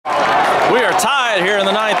Tied here in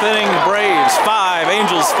the 9th inning. Braves 5,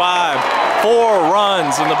 Angels 5. 4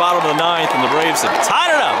 runs in the bottom of the 9th, and the Braves have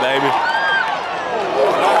tied it up, baby.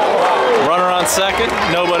 Runner on second,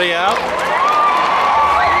 nobody out.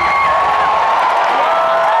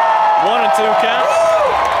 1-2 count.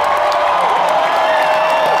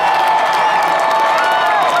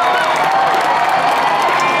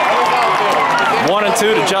 One and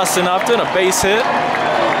 2 to Justin Upton, a base hit.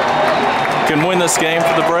 Can win this game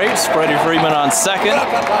for the Braves. Freddie Freeman on second.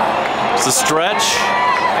 It's a stretch,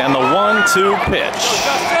 and the 1-2 pitch.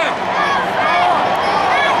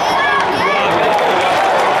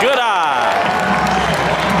 Good eye.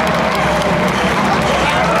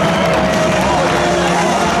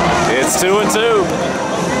 It's 2-2.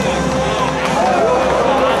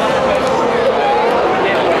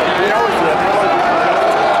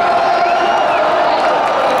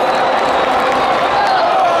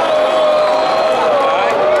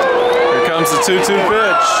 The 2-2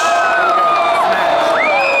 pitch.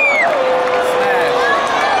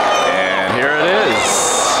 And here it is.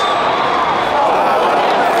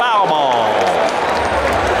 Foul ball.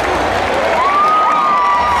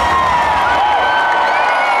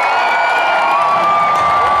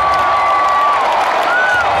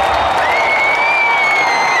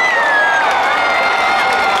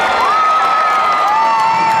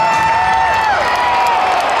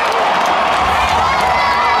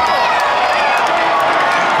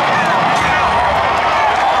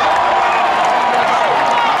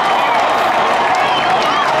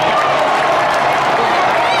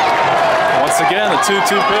 Again, the 2-2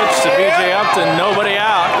 pitch to B.J. Upton, nobody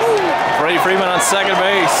out. Freddie Freeman on second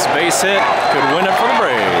base. Base hit, could win it for the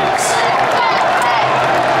Braves.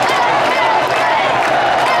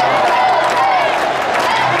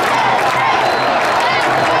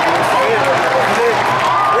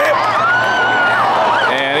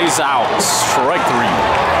 And he's out. Strike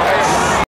 3.